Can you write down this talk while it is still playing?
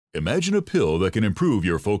Imagine a pill that can improve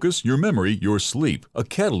your focus, your memory, your sleep, a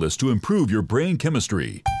catalyst to improve your brain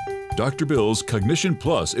chemistry. Dr. Bill's Cognition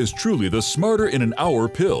Plus is truly the smarter in an hour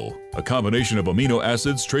pill. A combination of amino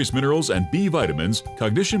acids, trace minerals, and B vitamins,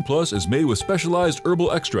 Cognition Plus is made with specialized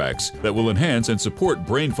herbal extracts that will enhance and support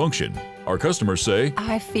brain function. Our customers say,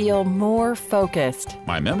 I feel more focused.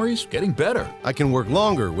 My memory's getting better. I can work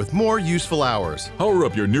longer with more useful hours. Power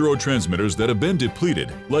up your neurotransmitters that have been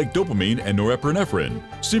depleted, like dopamine and norepinephrine.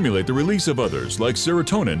 Stimulate the release of others, like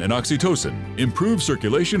serotonin and oxytocin. Improve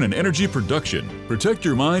circulation and energy production. Protect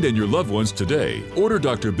your mind and your loved ones today. Order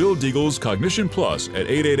Dr. Bill Deagle's Cognition Plus at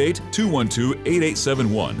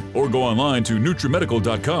 888-212-8871 or go online to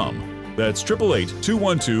NutriMedical.com. That's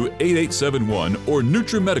 888-212-8871 or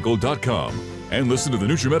NutriMedical.com. And listen to the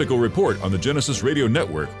NutriMedical Report on the Genesis Radio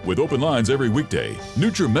Network with open lines every weekday.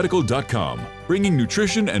 NutriMedical.com, bringing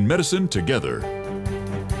nutrition and medicine together.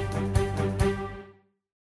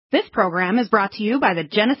 This program is brought to you by the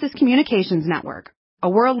Genesis Communications Network, a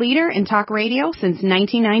world leader in talk radio since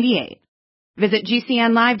 1998. Visit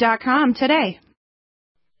GCNlive.com today.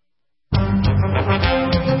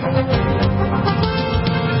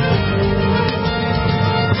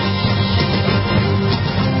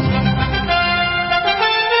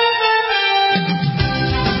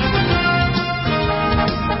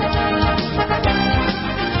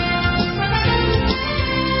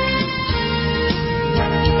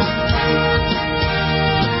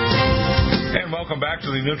 Welcome back to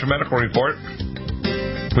the NutriMedical Report.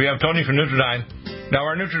 We have Tony from Nutriodine. Now,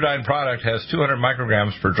 our Nutriodine product has 200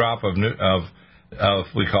 micrograms per drop of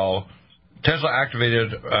we call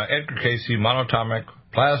Tesla-activated Edgar-Casey monatomic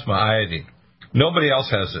plasma iodine. Nobody else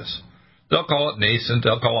has this. They'll call it nascent.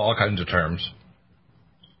 They'll call it all kinds of terms.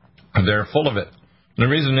 They're full of it. And the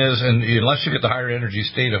reason is, unless you get the higher energy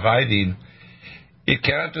state of iodine, it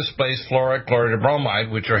cannot displace fluoride, chloride, or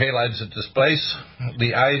bromide, which are halides that displace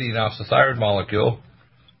the iodine off the thyroid molecule,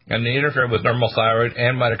 and they interfere with normal thyroid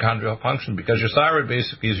and mitochondrial function, because your thyroid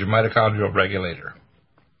basically is your mitochondrial regulator.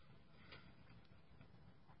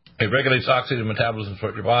 It regulates oxidative metabolism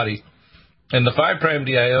throughout your body. And the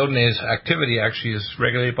 5'-deiodinase activity actually is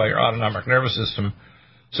regulated by your autonomic nervous system.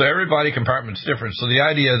 So every body compartment's different. So the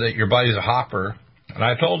idea that your body's a hopper, and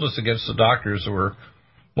I told this against the doctors who were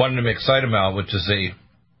wanting to make Cytomel, which is a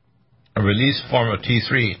release form of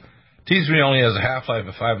T3. T3 only has a half-life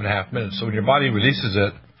of 5.5 minutes. So when your body releases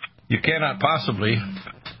it, you cannot possibly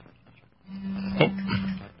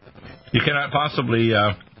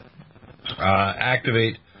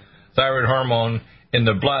activate thyroid hormone in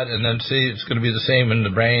the blood and then see it's going to be the same in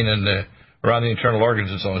the brain and around the internal organs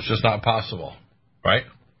and so on. It's just not possible, right?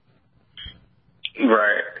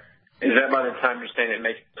 Right. Is that by the time you're saying it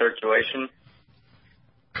makes circulation?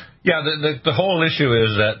 Yeah, the whole issue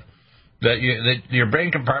is that your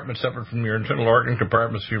brain compartment is separate from your internal organ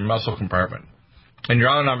compartments, from your muscle compartment. And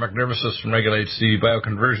your autonomic nervous system regulates the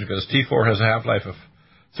bioconversion, because T4 has a half-life of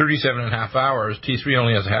 37.5 hours. T3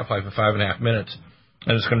 only has a half-life of 5.5 minutes,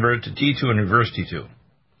 and it's converted to T2 and reverse T2.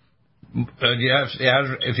 If you ask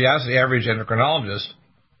the average endocrinologist,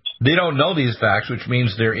 they don't know these facts, which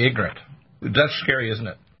means they're ignorant. That's scary, isn't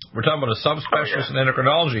it? We're talking about a subspecialist in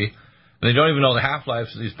endocrinology, and they don't even know the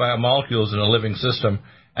half-lives of these biomolecules in a living system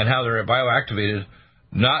and how they're bioactivated,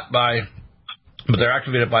 but they're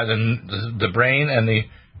activated by the brain and the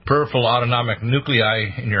peripheral autonomic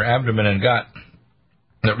nuclei in your abdomen and gut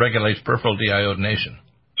that regulates peripheral deiodination.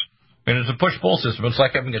 And it's a push-pull system. It's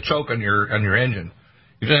like having a choke on your engine.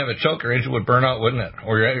 If you didn't have a choke, your engine would burn out, wouldn't it?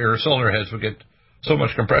 Or your cylinder heads would get so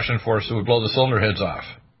much compression force it would blow the cylinder heads off,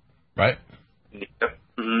 right?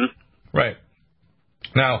 Mm-hmm. Right.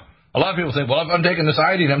 Now, a lot of people think, well, if I'm taking this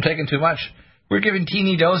iodine, I'm taking too much. We're giving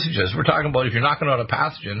teeny dosages. We're talking about if you're knocking out a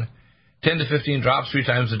pathogen, 10 to 15 drops 3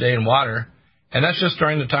 times a day in water, and that's just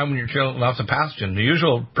during the time when you're killing off the pathogen. The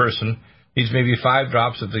usual person needs maybe 5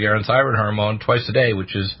 drops of the thyroid hormone twice a day,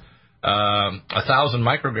 which is 1,000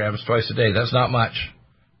 micrograms twice a day. That's not much.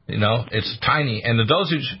 It's tiny. And the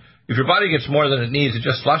dosage, if your body gets more than it needs, it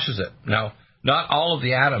just flushes it. Now, not all of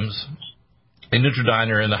the atoms in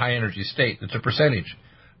Nutriodine are in the high energy state. It's a percentage.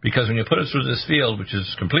 Because when you put it through this field, which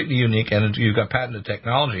is completely unique, and you've got patented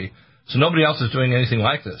technology, so nobody else is doing anything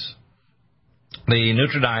like this. The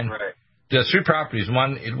Nutriodine does 3 properties.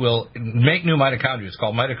 1, it will make new mitochondria. It's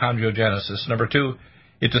called Mitochondriogenesis. Number 2,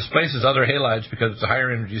 it displaces other halides because it's a higher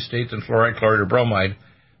energy state than fluoride, chloride, or bromide,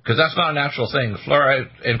 because that's not a natural thing. Fluoride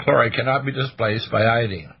and chloride cannot be displaced by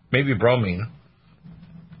iodine, maybe bromine.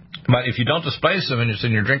 But if you don't displace them and it's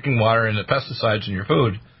in your drinking water and the pesticides in your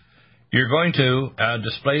food, you're going to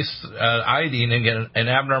displace iodine and get an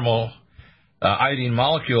abnormal iodine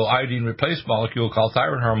molecule, iodine replaced molecule called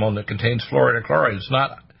thyroid hormone that contains fluoride or chloride. It's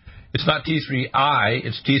not T3I,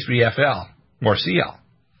 it's T3FL or CL.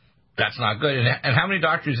 That's not good. And how many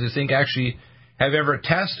doctors do you think actually have ever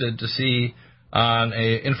tested to see on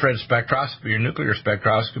a infrared spectroscopy or nuclear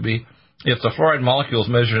spectroscopy if the fluoride molecules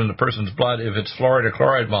measured in the person's blood, if it's fluoride or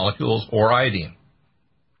chloride molecules or iodine?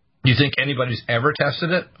 Do you think anybody's ever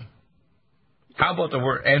tested it? How about the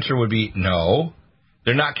answer would be no.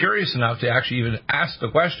 They're not curious enough to actually even ask the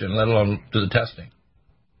question, let alone do the testing.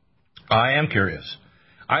 I am curious.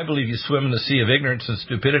 I believe you swim in the sea of ignorance and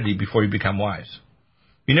stupidity before you become wise.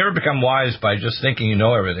 You never become wise by just thinking you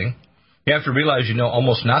know everything. You have to realize you know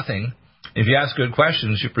almost nothing. If you ask good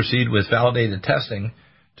questions, you proceed with validated testing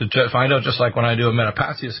to find out, just like when I do a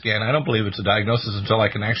metapathia scan, I don't believe it's a diagnosis until I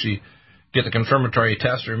can actually get the confirmatory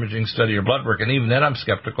test or imaging study or blood work. And even then I'm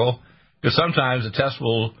skeptical, because sometimes the test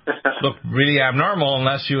will look really abnormal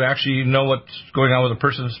unless you actually know what's going on with a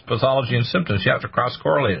person's pathology and symptoms. You have to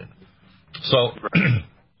cross-correlate it. So,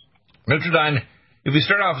 Nutriodine, if we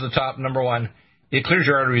start off at the top, number one, it clears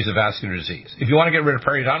your arteries of vascular disease. If you want to get rid of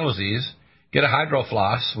periodontal disease, get a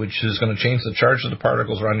hydrofloss, which is going to change the charge of the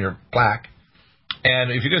particles around your plaque.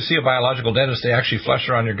 And if you're going to see a biological dentist, they actually flush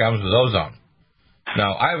around your gums with ozone.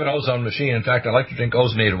 Now, I have an ozone machine. In fact, I like to drink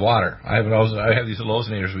ozonated water. I have these little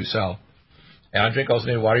ozonators we sell. And I drink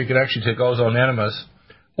ozonated water. You can actually take ozone enemas.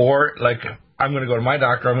 Or, like, I'm going to go to my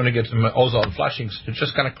doctor. I'm going to get some ozone flushings to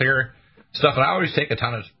just kind of clear stuff. And I always take a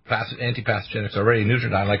ton of antipathogenics already,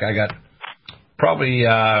 Nutriodine. Like, I got probably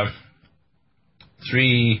a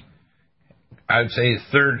third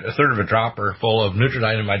of a dropper full of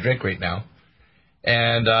Nutriodine in my drink right now.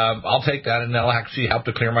 And I'll take that, and that'll actually help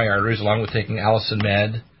to clear my arteries, along with taking Allicin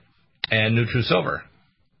Med and NutriSilver.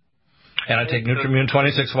 And I take Nutrimune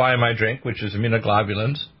 26Y in my drink, which is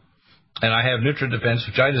immunoglobulins. And I have NutriDefense,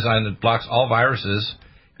 which I designed that blocks all viruses,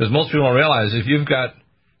 because most people don't realize if you've got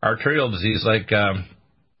arterial disease like a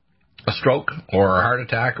stroke or a heart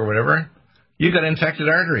attack or whatever, you've got infected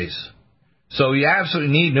arteries. So you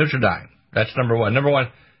absolutely need Nutriodine. That's number one. Number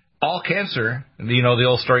one, all cancer, you know the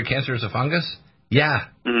old story, cancer is a fungus? Yeah.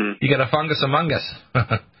 Mm-hmm. You got a fungus among us.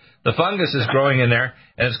 The fungus is growing in there,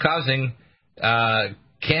 and it's causing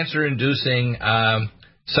cancer-inducing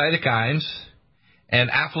cytokines and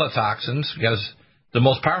aflatoxins, because the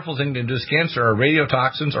most powerful thing to induce cancer are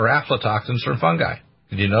radiotoxins or aflatoxins from fungi.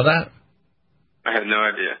 Did you know that? I had no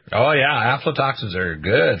idea. Oh, yeah. Aflatoxins are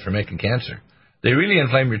good for making cancer. They really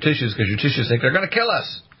inflame your tissues because your tissues think they're going to kill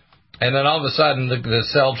us. And then all of a sudden, the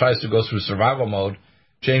cell tries to go through survival mode,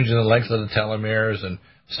 changing the length of the telomeres and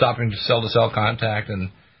stopping cell-to-cell contact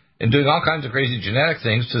and doing all kinds of crazy genetic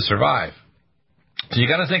things to survive. So you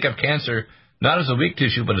got to think of cancer not as a weak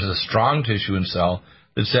tissue, but as a strong tissue and cell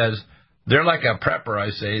that says they're like a prepper,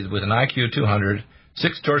 I say, with an IQ of 200,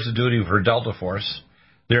 6 tours of duty for Delta Force.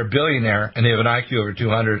 They're a billionaire, and they have an IQ over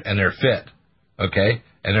 200, and they're fit, okay?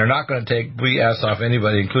 And they're not going to take BS off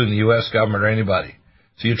anybody, including the U.S. government or anybody.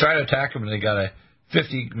 So you try to attack them, and they got a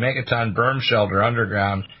 50 megaton berm shelter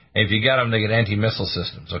underground, and if you get them, they get anti-missile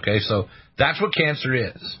systems, okay? So that's what cancer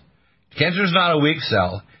is. Cancer is not a weak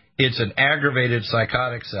cell. It's an aggravated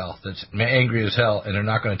psychotic cell that's angry as hell, and they're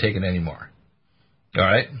not going to take it anymore. All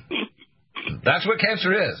right? That's what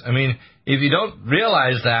cancer is. I mean, if you don't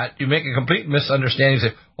realize that, you make a complete misunderstanding. You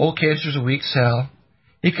say, oh, cancer's a weak cell.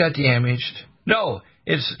 It got damaged. No,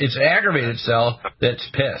 it's an aggravated cell that's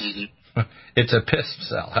pissed. It's a pissed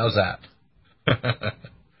cell. How's that?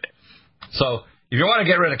 So if you want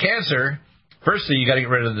to get rid of cancer, firstly, you got to get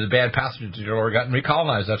rid of the bad pathogens in your lower gut and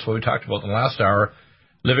recolonize. That's what we talked about in the last hour.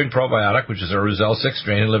 Living Probiotic, which is a Roselle 6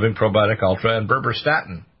 strain, and Living Probiotic Ultra, and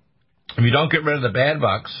Berberstatin. If you don't get rid of the bad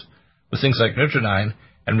bugs with things like Nutriodine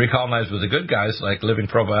and recolonize with the good guys like Living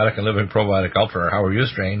Probiotic and Living Probiotic Ultra or How Are You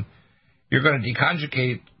strain, you're going to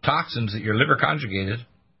deconjugate toxins that your liver conjugated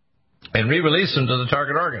and re-release them to the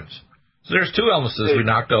target organs. So there's 2 illnesses we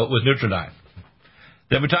knocked out with Nutriodine.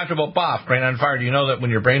 Then we talked about BOF, brain on fire. Do you know that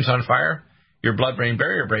when your brain's on fire, your blood-brain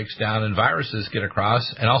barrier breaks down and viruses get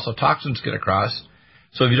across and also toxins get across?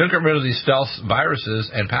 So if you don't get rid of these stealth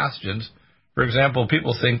viruses and pathogens, for example,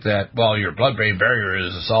 people think that, well, your blood-brain barrier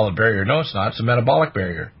is a solid barrier. No, it's not. It's a metabolic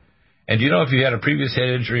barrier. And do you know if you had a previous head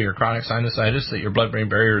injury or chronic sinusitis that your blood-brain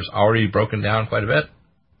barrier is already broken down quite a bit?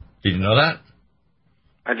 Did you know that?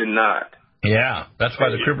 I did not. Yeah, that's why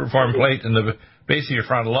the cribriform plate in the base of your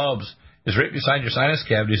frontal lobes is right beside your sinus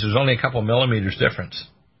cavities. There's only a couple millimeters difference.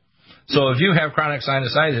 So if you have chronic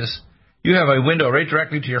sinusitis, you have a window right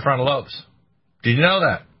directly to your frontal lobes. Did you know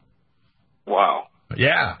that? Wow.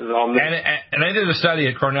 Yeah. And I did a study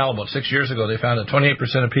at Cornell about 6 years ago. They found that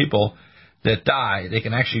 28% of people that die, they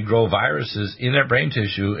can actually grow viruses in their brain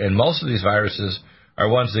tissue, and most of these viruses are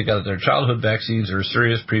ones they got at their childhood vaccines or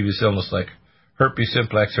serious previous illness like herpes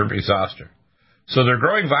simplex, herpes zoster. So they're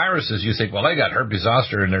growing viruses. You think, well, they got herpes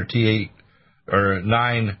zoster in their T8 or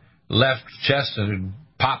 9 left chest and it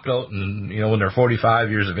popped out, and when they're 45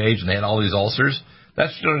 years of age and they had all these ulcers.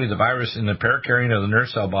 That's generally the virus in the pericardium of the nerve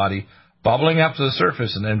cell body bubbling up to the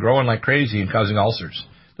surface and then growing like crazy and causing ulcers.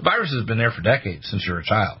 The virus has been there for decades, since you were a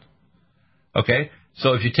child. Okay?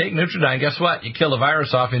 So if you take Nutriodine, guess what? You kill the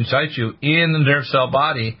virus off inside you in the nerve cell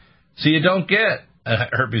body, so you don't get a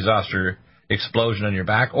herpes zoster explosion on your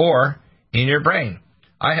back or in your brain.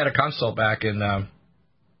 I had a consult back in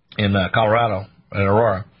Colorado, in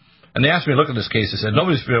Aurora, and they asked me to look at this case. They said,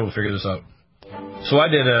 nobody's been able to figure this out. So I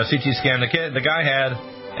did a CT scan. The guy had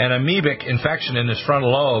an amoebic infection in his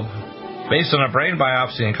frontal lobe based on a brain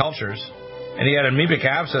biopsy and cultures, and he had an amoebic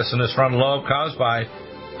abscess in his frontal lobe caused by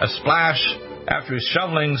a splash after he's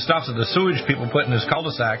shoveling stuff that the sewage people put in his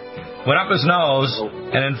cul-de-sac, went up his nose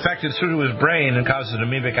and infected through to his brain and caused an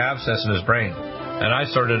amoebic abscess in his brain. And I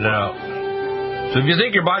sorted it out. So if you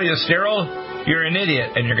think your body is sterile, you're an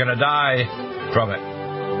idiot and you're going to die from it.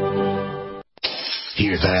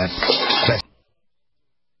 Hear that?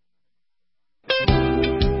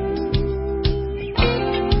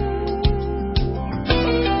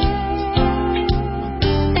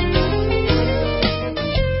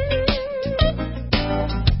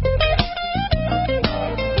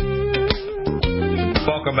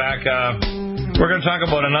 Welcome back. We're going to talk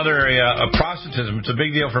about another area of prostatism. It's a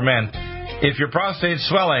big deal for men. If your prostate's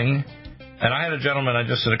swelling, and I had a gentleman I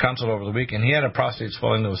just did a consult over the weekend, he had a prostate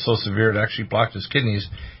swelling that was so severe it actually blocked his kidneys,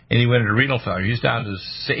 and he went into renal failure. He's down to,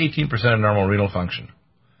 say, 18% of normal renal function,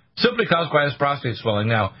 simply caused by his prostate swelling.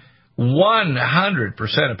 Now,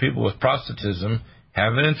 100% of people with prostatism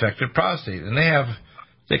have an infected prostate, and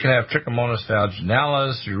they can have Trichomonas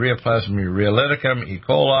vaginalis, ureaplasma ureolyticum, E.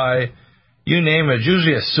 coli, you name it. It's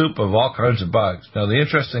usually a soup of all kinds of bugs. Now, the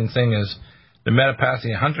interesting thing is the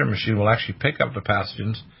metapathy hunter machine will actually pick up the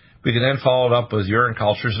pathogens. We can then follow it up with urine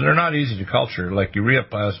cultures, and they're not easy to culture. Like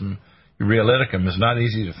ureaplasma ureolyticum is not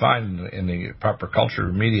easy to find in the proper culture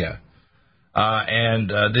media. And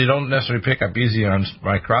they don't necessarily pick up easy on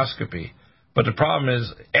microscopy. But the problem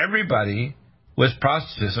is everybody with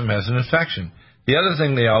prostatism has an infection. The other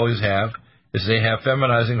thing they always have is they have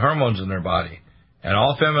feminizing hormones in their body. And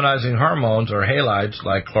all feminizing hormones are halides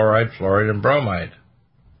like chloride, fluoride, and bromide.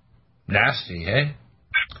 Nasty, eh?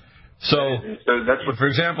 So that's what, for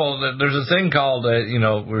example, there's a thing called,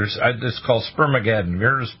 it's called spermageddon. Have you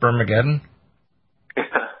heard of spermageddon?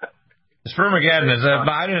 Spermageddon is,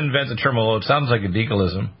 I didn't invent the term, although it sounds like a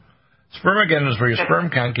decalism. Spermageddon is where your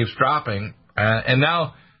sperm count keeps dropping, and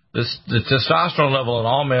now the testosterone level in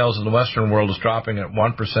all males in the Western world is dropping at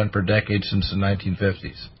 1% per decade since the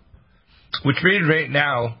 1950s. Which means right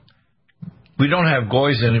now, we don't have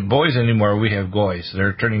boys anymore, we have goys.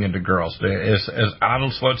 They're turning into girls. As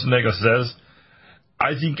Arnold Schwarzenegger says,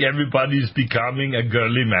 I think everybody's becoming a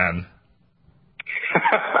girly man.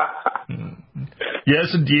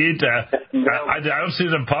 Yes, indeed. I don't see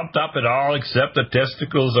them pumped up at all, except the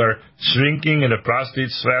testicles are shrinking and the prostate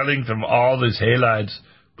swelling from all these halides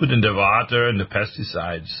put in the water and the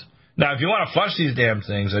pesticides. Now, if you want to flush these damn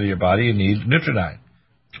things out of your body, you need Nutriodine.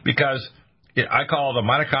 Because I call it a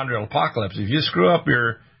mitochondrial apocalypse. If you screw up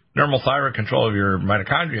your normal thyroid control of your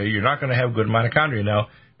mitochondria, you're not going to have good mitochondria. Now,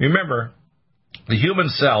 remember, the human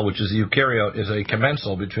cell, which is a eukaryote, is a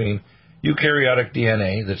commensal between eukaryotic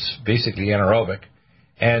DNA, that's basically anaerobic,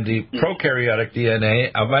 and the prokaryotic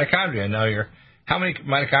DNA of mitochondria. Now, how many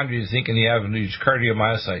mitochondria do you think you have in each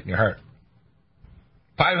cardiomyocyte in your heart?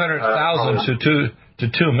 500,000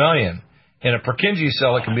 to 2 million. In a Purkinje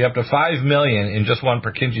cell, it can be up to 5 million in just one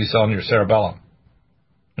Purkinje cell in your cerebellum.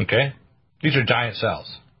 Okay? These are giant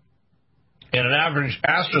cells. In an average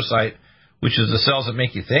astrocyte, which is the cells that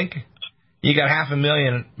make you think, you got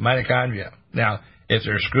 500,000 mitochondria. Now, if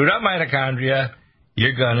they're screwed up mitochondria,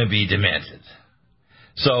 you're going to be demented.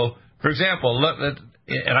 So, for example,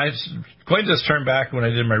 and I coined this term back when I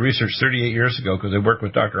did my research 38 years ago because I worked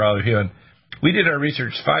with Dr. Oliver Hewen. We did our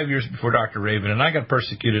research 5 years before Dr. Raven, and I got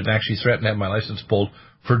persecuted and actually threatened to have my license pulled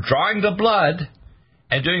for drawing the blood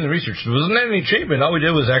and doing the research. There wasn't any treatment. All we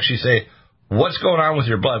did was actually say, what's going on with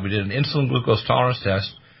your blood? We did an insulin glucose tolerance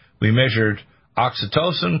test. We measured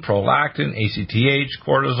oxytocin, prolactin, ACTH,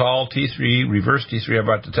 cortisol, T3, reverse T3. I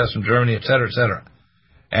brought the test from Germany, et cetera,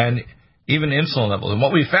 and even insulin levels. And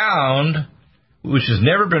what we found, which has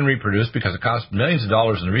never been reproduced because it cost millions of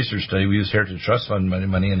dollars in a research study. We used Heritage Trust Fund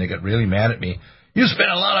money, and they got really mad at me. You spent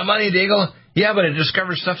a lot of money, Daigle. Yeah, but it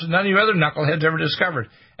discovers stuff that none of you other knuckleheads ever discovered.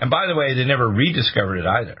 And by the way, they never rediscovered it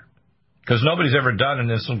either. Because nobody's ever done an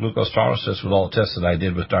insulin glucose tolerance test with all the tests that I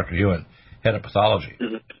did with Dr. Ewan, head of pathology.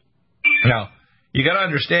 Now, you got to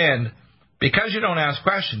understand, because you don't ask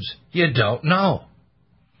questions, you don't know.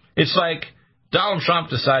 It's like Donald Trump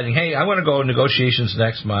deciding, hey, I want to go negotiations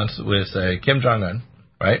next month with Kim Jong-un,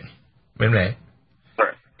 right? In May.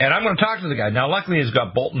 Right. And I'm going to talk to the guy. Now, luckily, he's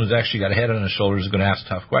got Bolton, who's actually got a head on his shoulders, who's going to ask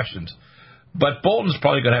tough questions. But Bolton's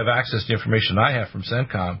probably going to have access to information I have from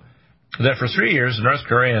CENTCOM that for 3 years, the North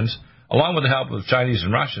Koreans, along with the help of Chinese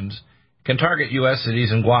and Russians, can target U.S.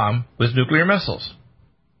 cities and Guam with nuclear missiles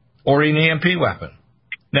or an EMP weapon.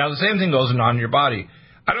 Now, the same thing goes on in your body.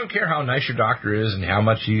 I don't care how nice your doctor is and how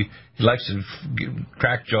much he likes to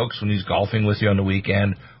crack jokes when he's golfing with you on the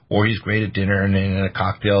weekend, or he's great at dinner and at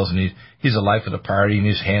cocktails, and he's the life of the party, and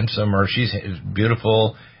he's handsome, or she's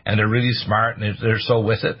beautiful, and they're really smart, and they're so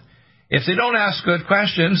with it. If they don't ask good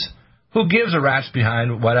questions, who gives a rat's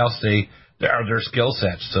behind what else are their skill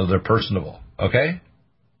sets, so they're personable, okay?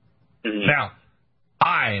 Mm-hmm. Now,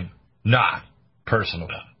 I'm not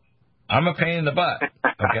personable. I'm a pain in the butt,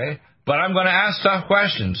 okay? But I'm going to ask tough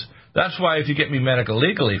questions. That's why if you get me medical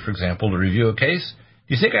legally, for example, to review a case,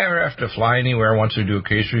 do you think I ever have to fly anywhere once we do a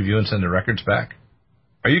case review and send the records back?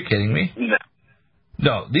 Are you kidding me? No.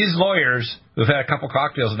 No, these lawyers who've had a couple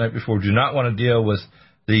cocktails the night before do not want to deal with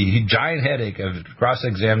the giant headache of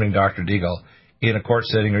cross-examining Dr. Deagle in a court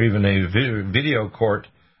setting or even a video court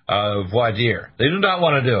of voir dire. They do not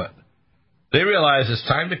want to do it. They realize it's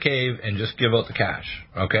time to cave and just give out the cash,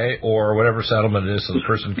 okay, or whatever settlement it is so the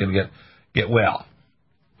person can get well.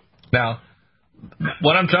 Now,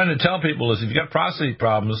 what I'm trying to tell people is if you've got prostate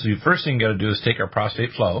problems, the first thing you got to do is take our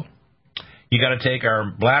prostate flow. You got to take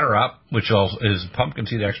our bladder up, which is pumpkin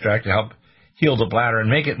seed extract to help heal the bladder and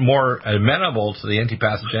make it more amenable to the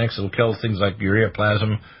antipathogenics that will kill things like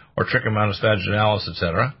ureaplasm or Trichomonas vaginalis,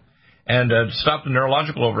 etc. And stop the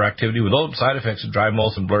neurological overactivity without side effects of dry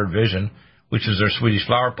mouth and blurred vision, which is their Swedish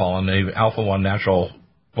flower pollen, the alpha-1 natural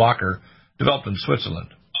blocker developed in Switzerland,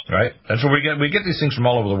 right? That's where we get these things from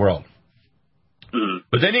all over the world. Mm-hmm.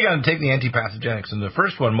 But then you got to take the antipathogenics, and the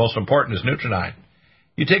first one, most important, is Nutriodine.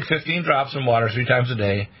 You take 15 drops in water 3 times a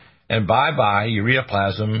day, and bye-bye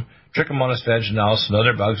ureaplasm, Trichomonas vaginalis, and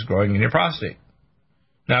other bugs growing in your prostate.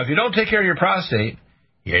 Now, if you don't take care of your prostate,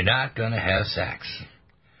 you're not going to have sex.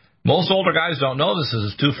 Most older guys don't know this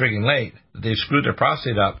as it's too frigging late. They've screwed their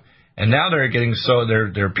prostate up, and now they're getting so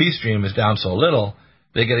their pee stream is down so little,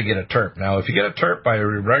 they got to get a TERP. Now, if you get a TERP by a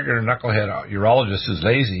regular knucklehead urologist who's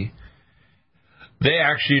lazy, they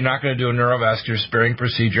actually are not going to do a neurovascular sparing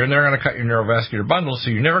procedure, and they're going to cut your neurovascular bundle,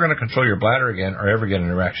 so you're never going to control your bladder again or ever get an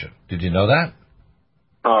erection. Did you know that?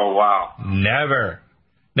 Oh, wow. Never.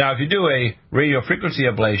 Now, if you do a radiofrequency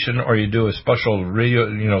ablation or you do a special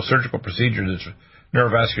surgical procedure that's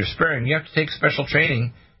neurovascular sparing, you have to take special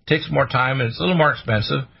training. It takes more time, and it's a little more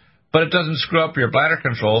expensive, but it doesn't screw up your bladder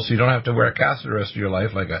control, so you don't have to wear a catheter the rest of your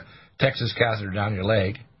life, like a Texas catheter down your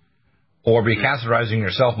leg, or be catheterizing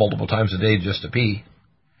yourself multiple times a day just to pee.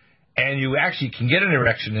 And you actually can get an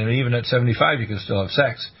erection, and even at 75 you can still have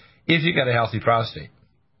sex if you got a healthy prostate.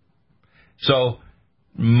 So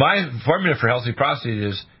my formula for healthy prostate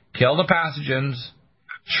is kill the pathogens,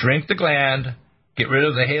 shrink the gland, get rid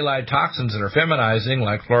of the halide toxins that are feminizing,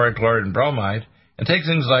 like fluoride, chloride, and bromide, and take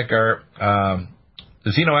things like our the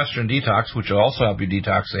xenoestrogen detox, which will also help you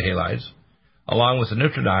detox the halides, along with the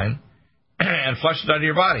Nutriodine, and flush it out of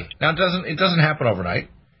your body. Now, it doesn't happen overnight.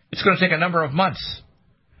 It's going to take a number of months.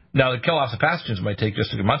 Now, to kill off the pathogens might take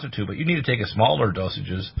just a month or two, but you need to take a smaller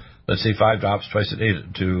dosages, let's say 5 drops twice a day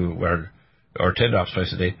or 10 drops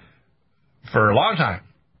twice a day, for a long time.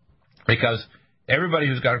 Because everybody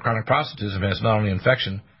who's got chronic prostatism has not only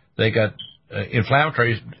infection, they got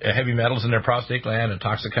inflammatory heavy metals in their prostate gland and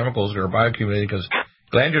toxic chemicals that are bioaccumulating because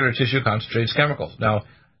glandular tissue concentrates chemicals. Now,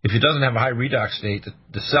 if it doesn't have a high redox state,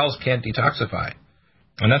 the cells can't detoxify.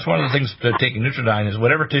 And that's one of the things to taking Nutriodine is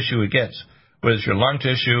whatever tissue it gets, whether it's your lung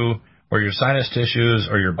tissue or your sinus tissues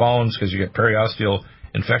or your bones because you get periosteal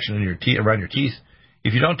infection in your around your teeth.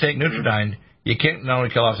 If you don't take Nutriodine, you can't not only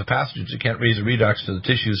kill off the pathogens, you can't raise the redox to the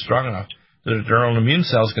tissues strong enough that their own immune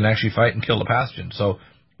cells can actually fight and kill the pathogen. So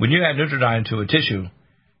when you add Nutriodine to a tissue,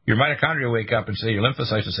 your mitochondria wake up and say, your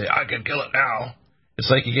lymphocytes will say, I can kill it now. It's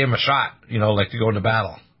like you gave them a shot, like to go into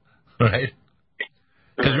battle, right?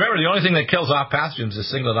 Because remember, the only thing that kills off pathogens is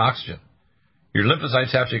singlet oxygen. Your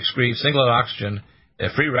lymphocytes have to excrete singlet oxygen, a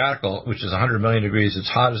free radical, which is 100 million degrees. It's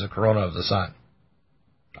hot as a corona of the sun.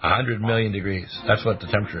 100 million degrees. That's what the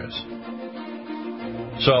temperature is.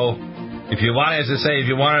 So, if you want, as I say, if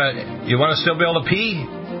you want to still be able to pee,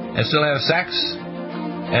 and still have sex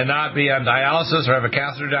and not be on dialysis or have a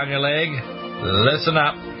catheter down your leg? Listen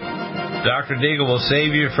up. Dr. Deagle will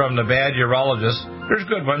save you from the bad urologist. There's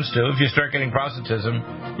good ones, too. If you start getting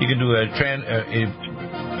prostatism, you can do a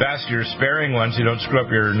vascular sparing one so you don't screw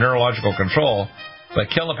up your neurological control. But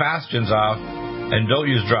kill the pathogens off and don't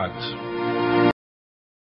use drugs.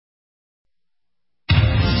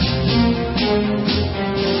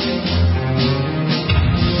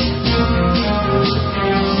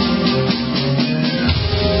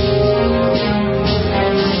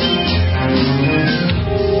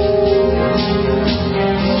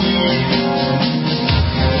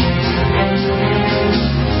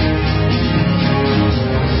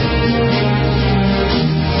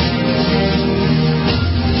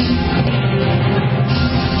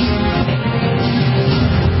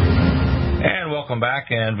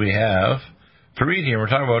 And we have Fareed here. We're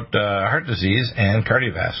talking about heart disease and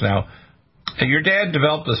KardioVasc. Now, your dad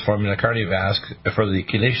developed this formula, KardioVasc, for the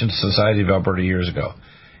Chelation Society of Alberta years ago.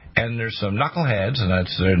 And there's some knuckleheads, and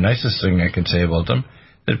that's the nicest thing I can say about them,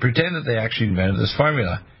 that pretend that they actually invented this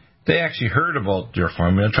formula. They actually heard about your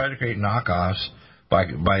formula and tried to create knockoffs by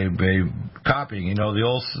copying. You know, the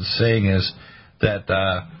old saying is that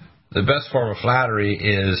the best form of flattery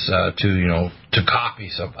is to copy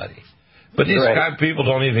somebody. But these kind of people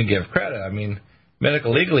don't even give credit. I mean,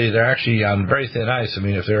 medical legally, they're actually on very thin ice. I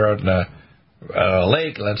mean, if they're out in a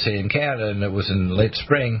lake, let's say in Canada, and it was in late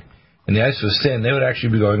spring, and the ice was thin, they would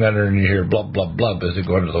actually be going under, and you hear blub, blub, blub as they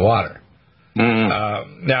go into the water.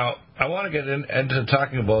 Mm-hmm. Now, I want to get into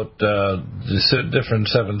talking about the different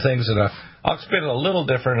 7 things, and I'll explain a little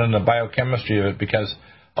different on the biochemistry of it, because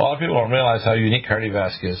a lot of people don't realize how unique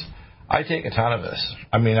KardioVasc is. I take a ton of this.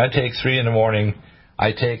 I mean, I take 3 in the morning.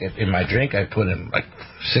 I take it in my drink. I put in like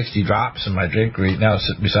 60 drops in my drink right now,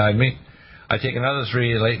 sitting beside me. I take another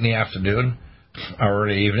 3 late in the afternoon or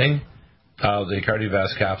early evening, the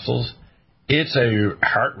KardioVasc capsules. It's a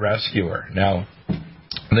heart rescuer. Now,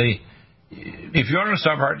 if you want to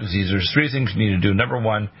stop heart disease, there's 3 things you need to do. Number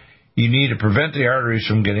 1, you need to prevent the arteries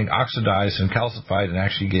from getting oxidized and calcified and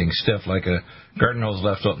actually getting stiff like a garden hose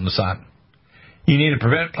left out in the sun. You need to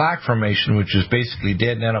prevent plaque formation, which is basically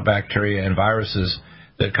dead nanobacteria and viruses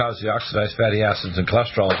that cause the oxidized fatty acids and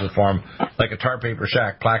cholesterol to form like a tar paper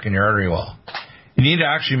shack plaque in your artery wall. You need to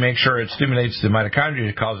actually make sure it stimulates the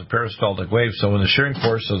mitochondria to cause a peristaltic wave, so when the shearing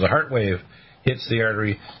force of the heart wave hits the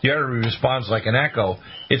artery responds like an echo.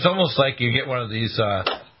 It's almost like you get one of these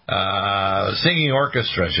singing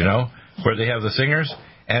orchestras, you know, where they have the singers.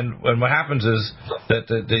 And what happens is that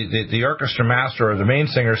the orchestra master or the main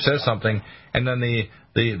singer says something, and then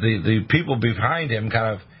the people behind him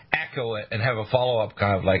kind of echo it and have a follow-up,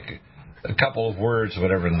 kind of like a couple of words or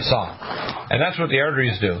whatever in the song. And that's what the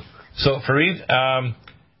arteries do. So, Fareed,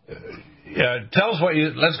 tell us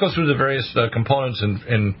let's go through the various components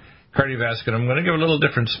in KardioVasc, and I'm going to give a little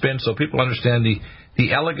different spin so people understand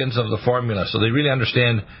the elegance of the formula, so they really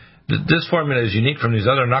understand that this formula is unique from these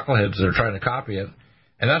other knuckleheads that are trying to copy it.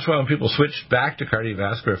 And that's why when people switch back to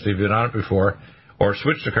KardioVasc, or if they've been on it before, or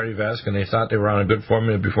switched to KardioVasc and they thought they were on a good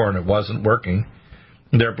formula before and it wasn't working,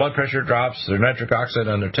 their blood pressure drops, their nitric oxide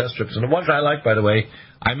on their test strips. And the ones I like, by the way,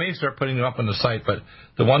 I may start putting them up on the site, but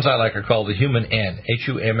the ones I like are called the Human N,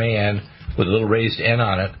 Human, with a little raised N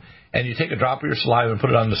on it. And you take a drop of your saliva and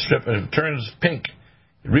put it on the strip, and if it turns pink,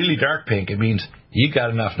 really dark pink, it means you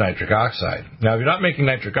got enough nitric oxide. Now, if you're not making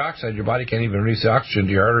nitric oxide, your body can't even release the oxygen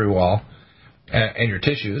to your artery wall and your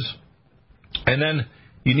tissues. And then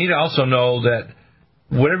you need to also know that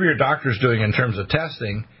whatever your doctor's doing in terms of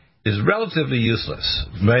testing is relatively useless.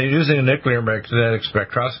 By using a nuclear magnetic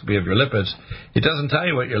spectroscopy of your lipids, it doesn't tell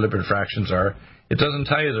you what your lipid fractions are. It doesn't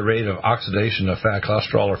tell you the rate of oxidation of fat,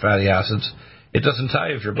 cholesterol, or fatty acids. It doesn't tell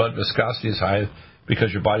you if your blood viscosity is high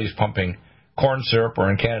because your body's pumping corn syrup, or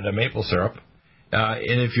in Canada, maple syrup.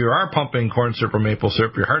 And if you are pumping corn syrup or maple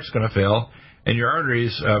syrup, your heart's going to fail, and your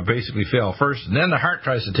arteries basically fail first. And then the heart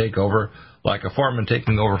tries to take over, like a foreman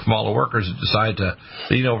taking over from all the workers that decide to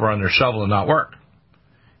lean over on their shovel and not work.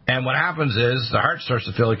 And what happens is the heart starts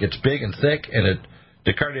to feel like it's big and thick, and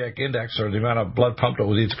the cardiac index, or the amount of blood pumped out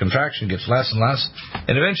with each contraction, gets less and less.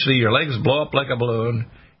 And eventually your legs blow up like a balloon,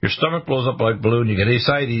 your stomach blows up like a balloon, you get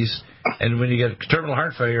ascites, and when you get terminal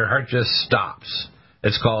heart failure, your heart just stops.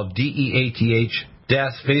 It's called DEATH,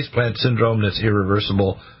 death, faceplant syndrome. That's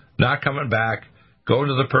irreversible, not coming back. Go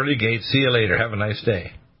into the pearly gates. See you later. Have a nice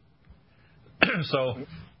day. So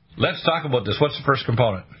let's talk about this. What's the first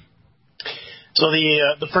component? So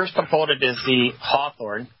the first component is the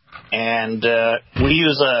hawthorn, and we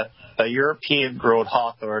use a European-grown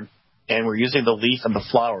hawthorn, and we're using the leaf and the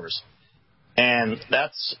flowers. And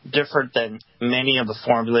that's different than many of the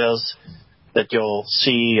formulas that you'll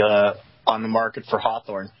see on the market for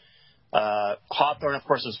Hawthorne. Hawthorne, of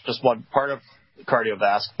course, is just one part of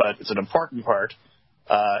KardioVasc, but it's an important part.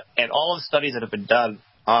 And all of the studies that have been done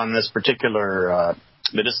on this particular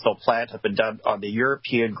medicinal plant have been done on the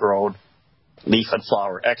European-grown leaf and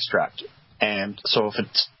flower extract. And so if it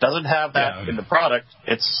doesn't have that in the product,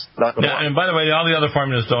 it's not going to work. And by the way, all the other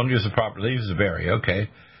formulas don't use the proper. They use the berry. Okay.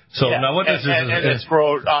 So now what this is... And it's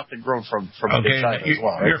often grown from China as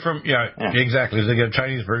well, right? You're from... Yeah, exactly. They get a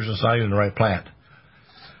Chinese version. It's not even the right plant.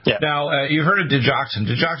 Yeah. Now, you've heard of digoxin.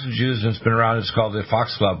 Digoxin is used, and it's been around. It's called the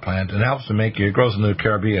foxglove plant, and it helps to make you... It grows in the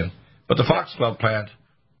Caribbean. But the foxglove plant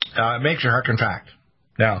makes your heart contract.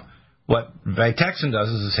 Now, what Vitexin does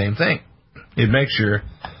is the same thing. It makes your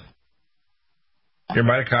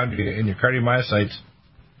mitochondria and your cardiomyocytes,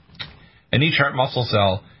 and each heart muscle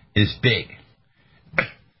cell is big.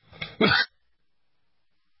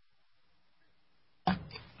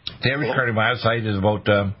 The average cardiomyocyte is about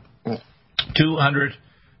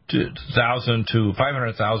 200,000 to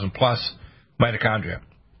 500,000 plus mitochondria,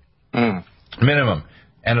 minimum.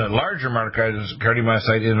 And a larger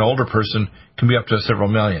cardiomyocyte in an older person can be up to several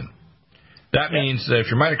million. That means that if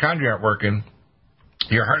your mitochondria aren't working,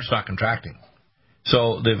 your heart's not contracting.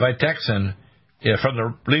 So the Vitexin from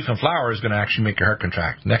the leaf and flower is going to actually make your heart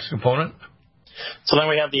contract. Next component. So then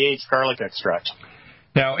we have the aged garlic extract.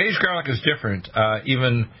 Now, aged garlic is different.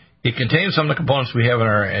 It contains some of the components we have in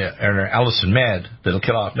our Allison Med that'll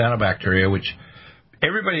kill off nanobacteria, which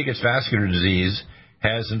everybody who gets vascular disease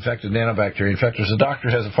has infected nanobacteria. In fact, there's a doctor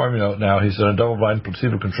who has a formula out now. He's done a double-blind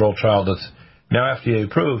placebo-controlled trial that's now FDA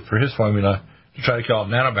approved for his formula to try to kill off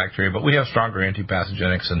nanobacteria, but we have stronger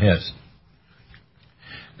antipathogenics than his.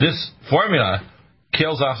 This formula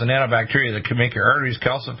kills off the nanobacteria that can make your arteries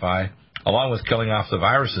calcify, along with killing off the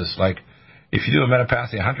viruses. Like if you do a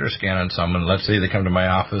metapathia hunter scan on someone, let's say they come to my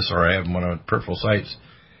office or I have them on one of the peripheral sites,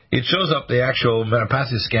 it shows up, the actual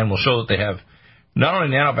metapathia scan will show that they have not only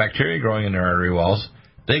nanobacteria growing in their artery walls,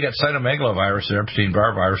 they got cytomegalovirus,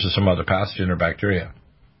 Epstein-Barr virus, or some other pathogen or bacteria.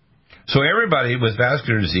 So everybody with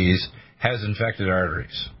vascular disease has infected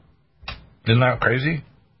arteries. Isn't that crazy?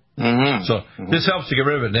 Mm-hmm. So this helps to get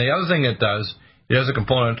rid of it. Now, the other thing it does, it has a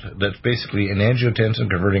component that's basically an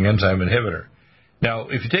angiotensin-converting enzyme inhibitor. Now,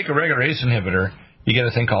 if you take a regular ACE inhibitor, you get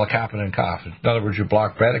a thing called a kappa and cough. In other words, you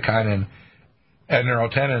block bradykinin and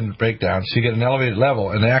neurotenin breakdown, so you get an elevated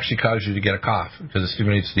level, and it actually causes you to get a cough because it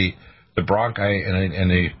stimulates the bronchi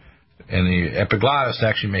and the epiglottis to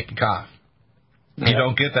actually make you cough. You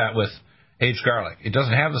don't get that with aged garlic. It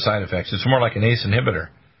doesn't have the side effects. It's more like an ACE inhibitor.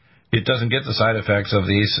 It doesn't get the side effects of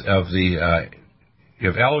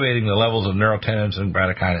elevating the levels of neurotenins and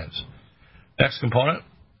bradykinins. Next component.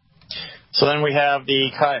 So then we have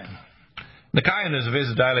the cayenne. The cayenne is a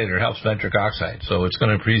vasodilator. It helps nitric oxide. So it's going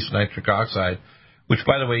to increase nitric oxide, which,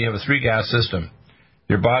 by the way, you have a 3-gas system.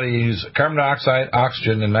 Your body uses carbon dioxide,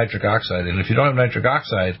 oxygen, and nitric oxide. And if you don't have nitric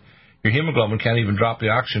oxide, your hemoglobin can't even drop the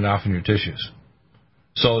oxygen off in your tissues.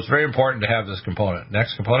 So it's very important to have this component.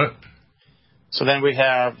 Next component. So then we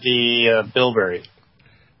have the bilberry.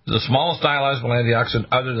 The smallest dialyzable antioxidant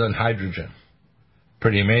other than hydrogen.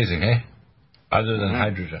 Pretty amazing, eh? Other than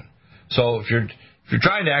hydrogen. So if you're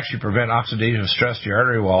trying to actually prevent oxidative stress to your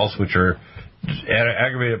artery walls, which are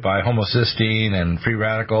aggravated by homocysteine and free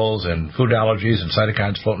radicals and food allergies and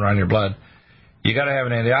cytokines floating around your blood, you got to have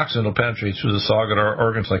an antioxidant that'll penetrate through the solid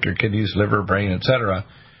organs like your kidneys, liver, brain, etc.,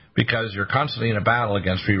 because you're constantly in a battle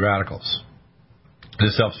against free radicals.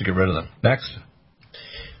 This helps to get rid of them. Next.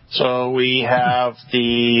 So we have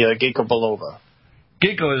the ginkgo biloba.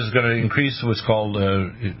 Ginkgo is going to increase what's called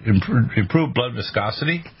improved blood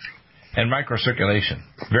viscosity and microcirculation.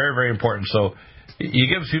 Very, very important. So you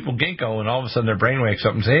give people ginkgo, and all of a sudden their brain wakes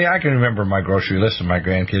up and says, hey, I can remember my grocery list and my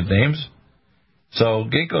grandkids' names. So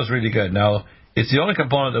ginkgo is really good. Now, it's the only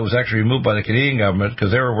component that was actually removed by the Canadian government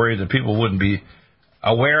because they were worried that people wouldn't be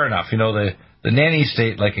aware enough. You know, the nanny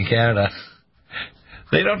state, like in Canada,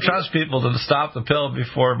 they don't trust people to stop the pill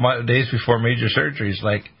days before major surgeries.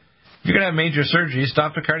 Like, if you're going to have major surgery,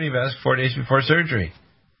 stop the KardioVasc 4 days before surgery.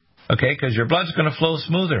 Okay, because your blood's going to flow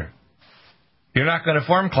smoother. You're not going to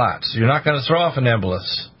form clots. You're not going to throw off an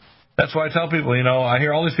embolus. That's why I tell people, I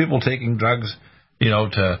hear all these people taking drugs,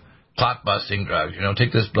 to clot-busting drugs.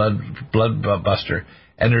 Take this blood buster.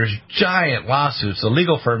 And there's giant lawsuits. The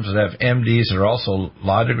legal firms that have MDs that are also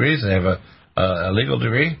law degrees, they have a legal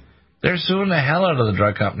degree, they're suing the hell out of the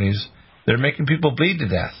drug companies. They're making people bleed to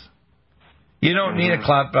death. You don't need a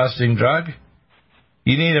clot-busting drug.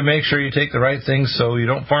 You need to make sure you take the right things so you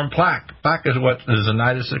don't form plaque. Plaque is what is a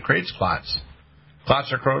nidus that creates clots.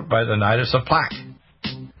 Clots are caused by the nidus of plaque.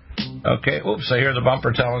 Okay, oops, I hear the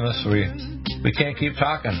bumper telling us we can't keep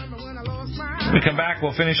talking. When we come back,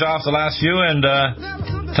 we'll finish off the last few and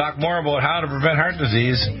talk more about how to prevent heart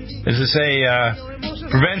disease. As they say,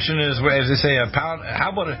 prevention is, as they say, how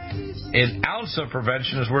about an ounce of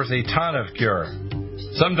prevention is worth a ton of cure.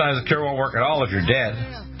 Sometimes the cure won't work at all if you're dead.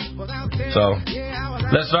 So,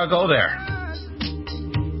 let's not go there.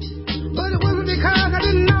 But it wasn't because I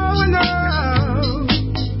didn't know enough.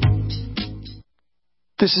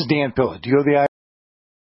 This is Dan Pilla. Do you know the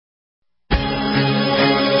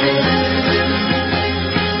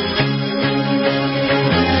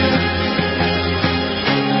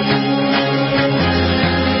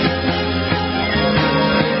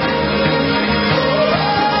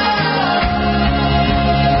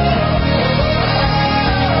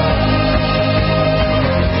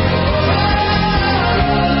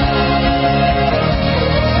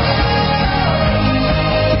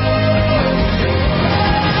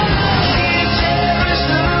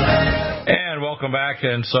back,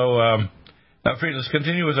 and so Fried, let's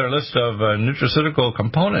continue with our list of nutraceutical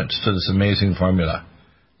components to this amazing formula,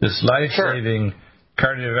 this life-saving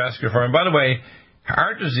cardiovascular formula. By the way,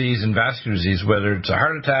 heart disease and vascular disease, whether it's a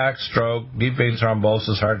heart attack, stroke, deep vein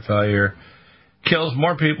thrombosis, heart failure, kills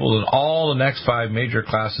more people than all the next 5 major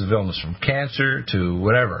classes of illness, from cancer to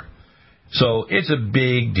whatever. So it's a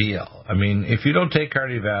big deal. I mean, if you don't take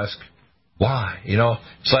KardioVasc, why? You know,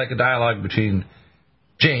 it's like a dialogue between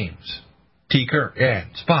James T. Kirk and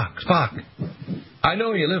Spock. I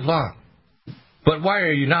know you live long, but why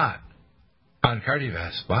are you not on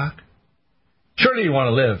KardioVasc, Spock? Surely you want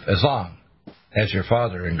to live as long as your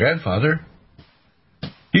father and grandfather.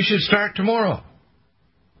 You should start tomorrow.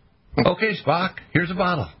 Okay, Spock, here's a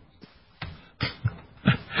bottle.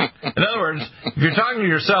 In other words, if you're talking to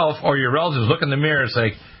yourself or your relatives, look in the mirror and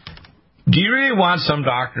say, do you really want some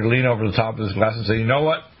doctor to lean over the top of his glass and say, you know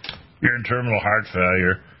what? You're in terminal heart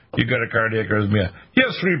failure. You've got a cardiac arrhythmia. You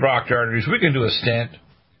have 3 blocked arteries. We can do a stent.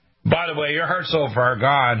 By the way, your heart's so far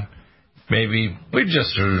gone, maybe we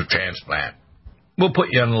just do a transplant. We'll put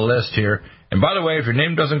you on the list here. And by the way, if your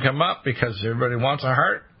name doesn't come up because everybody wants a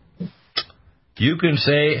heart, you can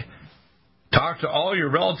say, talk to all your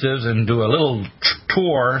relatives and do a little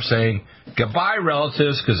tour saying, goodbye,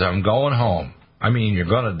 relatives, because I'm going home. I mean, you're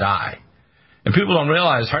going to die. And people don't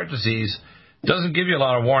realize heart disease doesn't give you a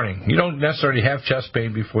lot of warning. You don't necessarily have chest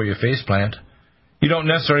pain before you faceplant. You don't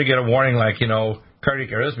necessarily get a warning like,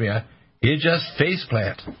 cardiac arrhythmia. You just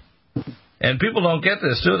faceplant. And people don't get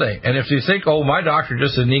this, do they? And if you think, oh, my doctor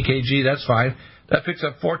just did an EKG, that's fine. That picks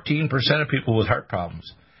up 14% of people with heart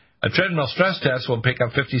problems. A treadmill stress test will pick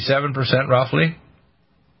up 57% roughly.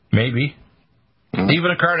 Maybe.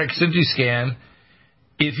 Even a cardiac CT scan,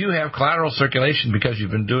 if you have collateral circulation because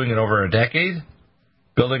you've been doing it over a decade,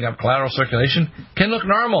 building up collateral circulation, can look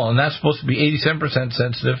normal, and that's supposed to be 87%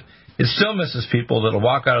 sensitive. It still misses people that will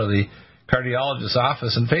walk out of the cardiologist's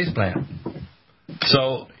office and faceplant.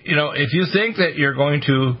 So, if you think that you're going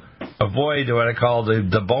to avoid what I call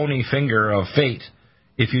the bony finger of fate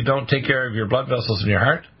if you don't take care of your blood vessels in your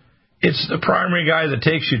heart, it's the primary guy that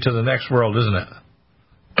takes you to the next world, isn't it?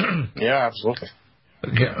 Yeah, absolutely.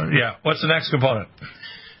 Yeah. What's the next component?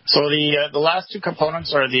 So the last 2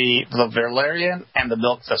 components are the valerian and the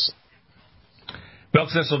milk thistle. Milk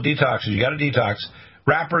thistle detox. You got to detox.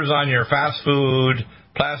 Wrappers on your fast food,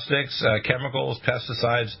 plastics, chemicals,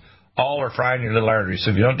 pesticides, all are frying your little arteries. So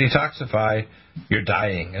if you don't detoxify, you're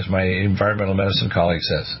dying, as my environmental medicine colleague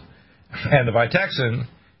says. And the Vitexin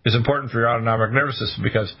is important for your autonomic nervous system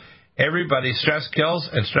because everybody stress kills,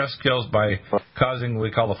 and stress kills by causing what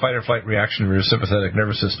we call the fight or flight reaction of your sympathetic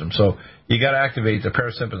nervous system. So you got to activate the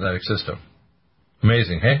parasympathetic system.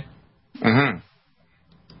 Amazing, hey? Mm-hmm.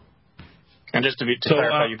 And just to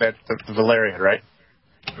clarify, you've had the valerian, right?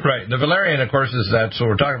 Right. The valerian, of course, that's what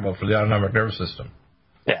we're talking about for the autonomic nervous system.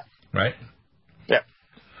 Yeah. Right? Yeah.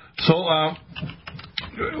 So, I've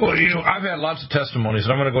had lots of testimonies,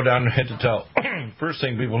 and I'm going to go down head to toe. First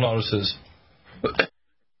thing people notice is,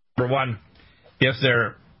 for one, if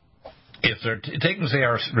they're taking, say,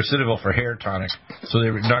 our recidival for hair tonic, so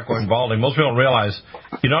they're not going balding, most people don't realize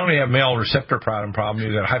you not only have male receptor problem,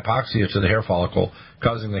 you've got hypoxia to the hair follicle,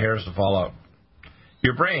 causing the hairs to fall out.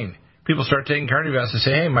 Your brain, people start taking KardioVasc and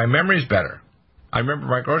say, hey, my memory's better. I remember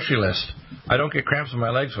my grocery list. I don't get cramps in my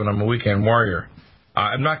legs when I'm a weekend warrior.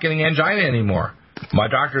 I'm not getting angina anymore. My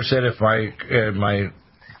doctor said if my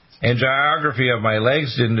angiography of my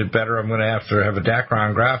legs didn't get better, I'm going to have a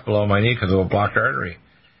Dacron graft below my knee because of a blocked artery.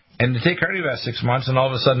 And to take KardioVasc 6 months, and all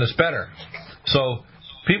of a sudden it's better. So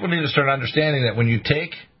people need to start understanding that when you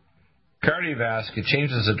take KardioVasc, it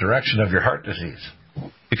changes the direction of your heart disease.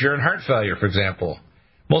 If you're in heart failure, for example,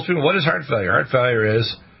 most people, what is heart failure? Heart failure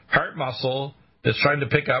is heart muscle that's trying to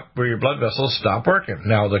pick up where your blood vessels stop working.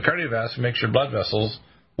 Now, the KardioVasc makes your blood vessels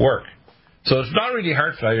work. So it's not really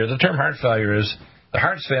heart failure. The term heart failure is the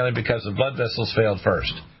heart's failing because the blood vessels failed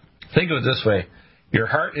first. Think of it this way. Your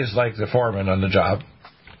heart is like the foreman on the job,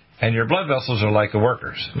 and your blood vessels are like the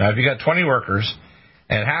workers. Now, if you got 20 workers,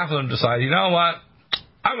 and half of them decide, you know what,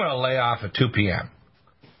 I'm going to lay off at 2 p.m.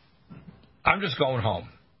 I'm just going home.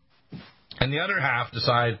 And the other half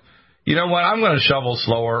decide, you know what, I'm going to shovel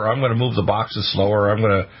slower, or I'm going to move the boxes slower, or I'm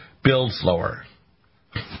going to build slower.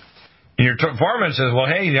 And your foreman says, well,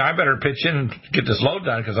 hey, I better pitch in and get this load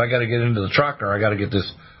done because I got to get into the truck, or I got to get this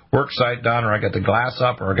work site done, or I got the glass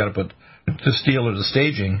up, or I got to put the steel or the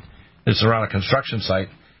staging. It's around a construction site.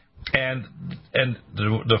 And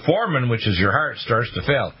the foreman, which is your heart, starts to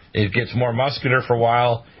fail. It gets more muscular for a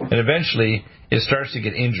while, and eventually it starts to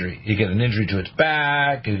get injury. You get an injury to its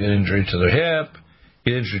back, you get an injury to the hip,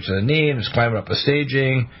 you get an injury to the knee, and it's climbing up the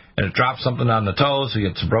staging, and it drops something on the toes, so you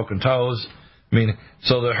get some broken toes. I mean,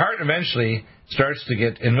 so the heart eventually starts to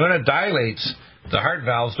get, and when it dilates, the heart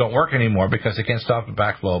valves don't work anymore because they can't stop the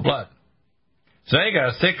backflow of blood. So now you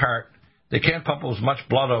got a thick heart. They can't pump as much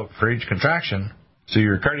blood out for each contraction, so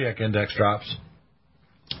your cardiac index drops.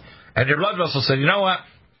 And your blood vessels say, you know what?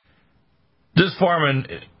 This foreman,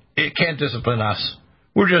 it can't discipline us.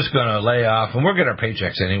 We're just going to lay off, and we're getting our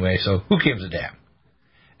paychecks anyway, so who gives a damn?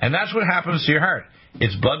 And that's what happens to your heart.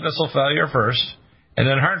 It's blood vessel failure first, and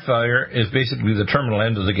then heart failure is basically the terminal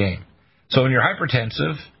end of the game. So when you're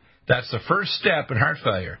hypertensive, that's the first step in heart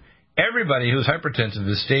failure. Everybody who's hypertensive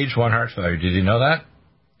is stage 1 heart failure. Did you know that?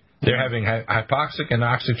 They're having hypoxic and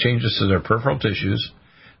anoxic changes to their peripheral tissues.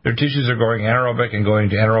 Their tissues are going anaerobic and going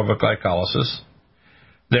to anaerobic glycolysis.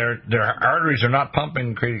 Their arteries are not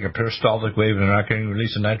pumping, creating a peristaltic wave, and they're not getting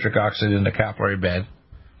release of nitric oxide in the capillary bed.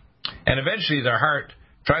 And eventually their heart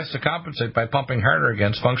tries to compensate by pumping harder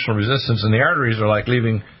against functional resistance, and the arteries are like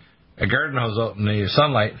leaving a garden hose out in the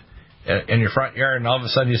sunlight in your front yard, and all of a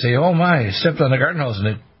sudden you say, oh my, I stepped on the garden hose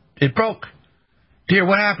and it broke. Dear,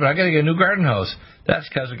 what happened? I got to get a new garden hose. That's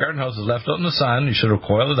because the garden hose is left out in the sun. You should have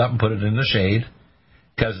coiled it up and put it in the shade,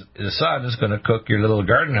 because the sun is going to cook your little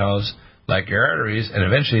garden hose like your arteries, and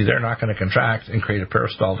eventually they're not going to contract and create a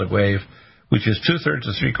peristaltic wave, which is 2/3 to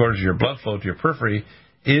 3/4 of your blood flow to your periphery,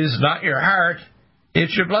 is not your heart,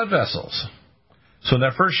 it's your blood vessels. So in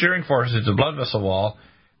that first shearing force is the blood vessel wall.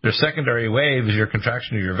 Their secondary wave is your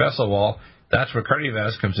contraction of your vessel wall. That's where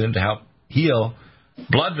KardioVasc comes in to help heal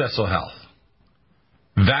blood vessel health,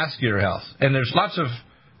 vascular health. And there's lots of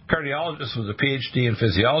cardiologists with a PhD in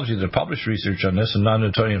physiology that publish research on this and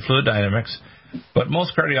non-Newtonian fluid dynamics, but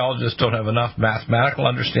most cardiologists don't have enough mathematical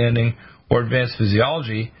understanding or advanced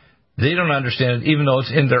physiology. They don't understand it even though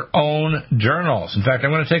it's in their own journals. In fact, I'm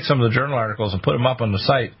going to take some of the journal articles and put them up on the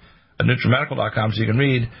site at NutriMedical.com so you can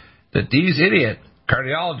read that these idiot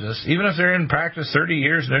cardiologists, even if they're in practice 30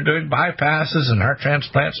 years and they're doing bypasses and heart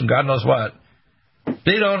transplants and God knows what,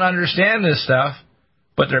 they don't understand this stuff,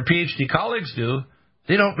 but their PhD colleagues do.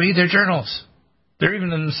 They don't read their journals. They're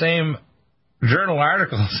even in the same journal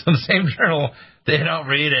articles, in the same journal, they don't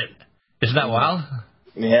read it. Isn't that wild?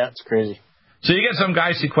 Yeah, it's crazy. So you get some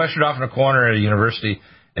guy sequestered off in a corner at a university,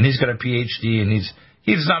 and he's got a PhD, and he's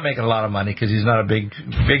not making a lot of money because he's not a big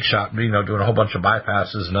shot, doing a whole bunch of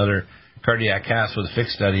bypasses and other cardiac casts with a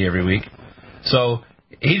fixed study every week. So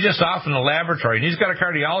he's just off in the laboratory, and he's got a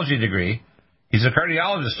cardiology degree. He's a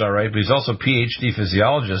cardiologist, all right, but he's also a PhD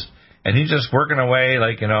physiologist, and he's just working away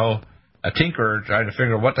like, a tinkerer trying to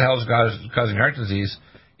figure out what the hell is causing heart disease.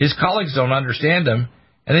 His colleagues don't understand him,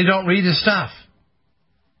 and they don't read his stuff.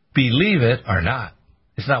 Believe it or not.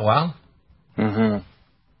 Isn't that wild? Mm-hmm.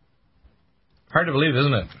 Hard to believe,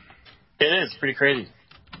 isn't it? It is. Pretty crazy.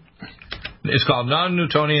 It's called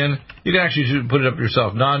non-Newtonian. You can actually put it up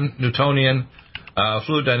yourself. Non-Newtonian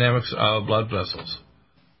fluid dynamics of blood vessels.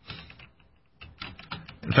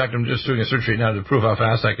 In fact, I'm just doing a search right now to prove how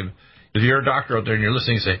fast I can. If you're a doctor out there and you're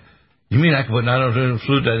listening, say, you mean I can put non-Newtonian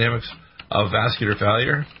fluid dynamics of vascular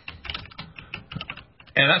failure?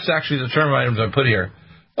 And that's actually the term items I put here.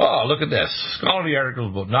 Oh, look at this. Scholarly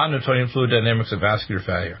articles about non-Newtonian fluid dynamics of vascular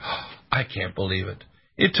failure. I can't believe it.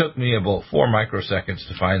 It took me about 4 microseconds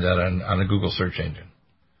to find that on a Google search engine.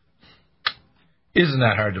 Isn't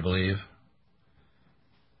that hard to believe?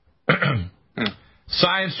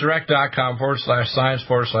 ScienceDirect.com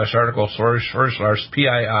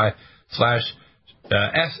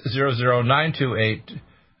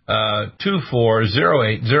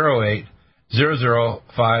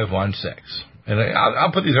And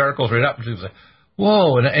I'll put these articles right up and people say,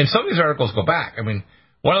 whoa. And some of these articles go back. I mean,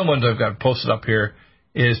 one of the ones I've got posted up here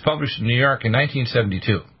is published in New York in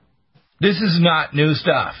 1972. This is not new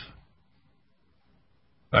stuff.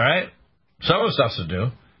 All right? Some of the stuff's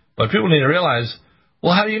new, but people need to realize,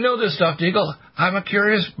 well, how do you know this stuff, Deagle? I'm a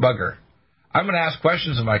curious bugger. I'm going to ask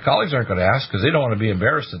questions that my colleagues aren't going to ask because they don't want to be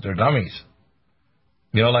embarrassed that they're dummies.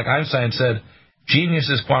 You know, like Einstein said, genius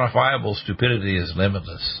is quantifiable, stupidity is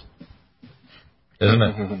limitless. Isn't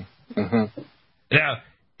it? Mm-hmm. Now,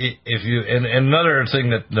 if you and another thing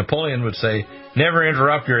that Napoleon would say, never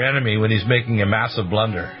interrupt your enemy when he's making a massive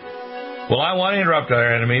blunder. Well, I want to interrupt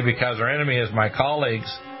our enemy because our enemy is my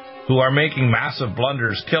colleagues who are making massive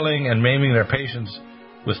blunders, killing and maiming their patients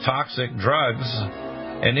with toxic drugs,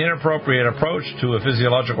 an inappropriate approach to a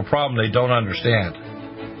physiological problem they don't understand.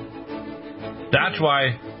 That's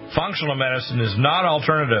why functional medicine is not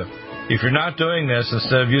alternative. If you're not doing this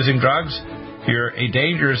instead of using drugs, you're a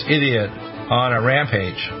dangerous idiot on a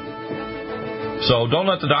rampage. So don't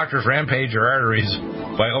let the doctors rampage your arteries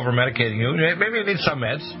by over-medicating you. Maybe you need some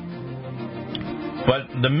meds.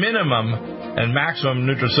 But the minimum and maximum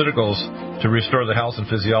nutraceuticals to restore the health and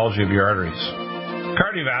physiology of your arteries.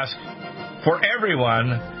 KardioVasc, for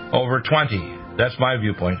everyone over 20. That's my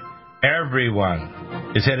viewpoint.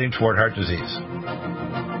 Everyone is heading toward heart disease.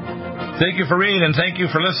 Thank you for reading and thank you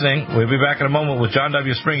for listening. We'll be back in a moment with John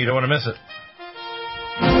W. Spring. You don't want to miss it.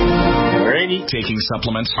 Taking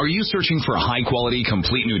supplements? Are you searching for a high-quality,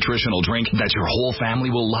 complete nutritional drink that your whole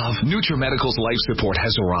family will love? NutriMedical's Life Support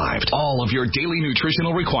has arrived. All of your daily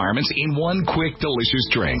nutritional requirements in one quick, delicious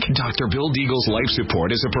drink. Dr. Bill Deagle's Life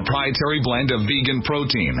Support is a proprietary blend of vegan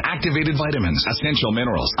protein, activated vitamins, essential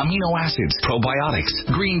minerals, amino acids, probiotics,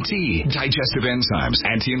 green tea, digestive enzymes,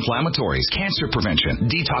 anti-inflammatories, cancer prevention,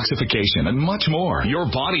 detoxification, and much more.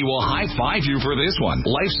 Your body will high-five you for this one.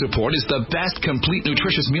 Life Support is the best complete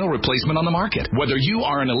nutritious meal replacement on the market. Whether you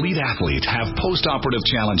are an elite athlete, have post-operative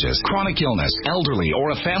challenges, chronic illness, elderly,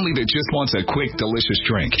 or a family that just wants a quick, delicious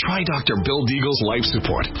drink, try Dr. Bill Deagle's Life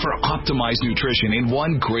Support for optimized nutrition in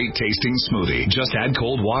one great-tasting smoothie. Just add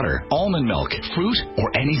cold water, almond milk, fruit, or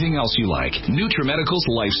anything else you like. NutriMedical's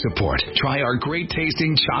Life Support. Try our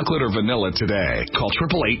great-tasting chocolate or vanilla today. Call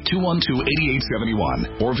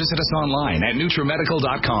 888-212-8871 or visit us online at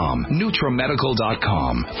NutriMedical.com.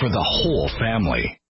 NutriMedical.com for the whole family.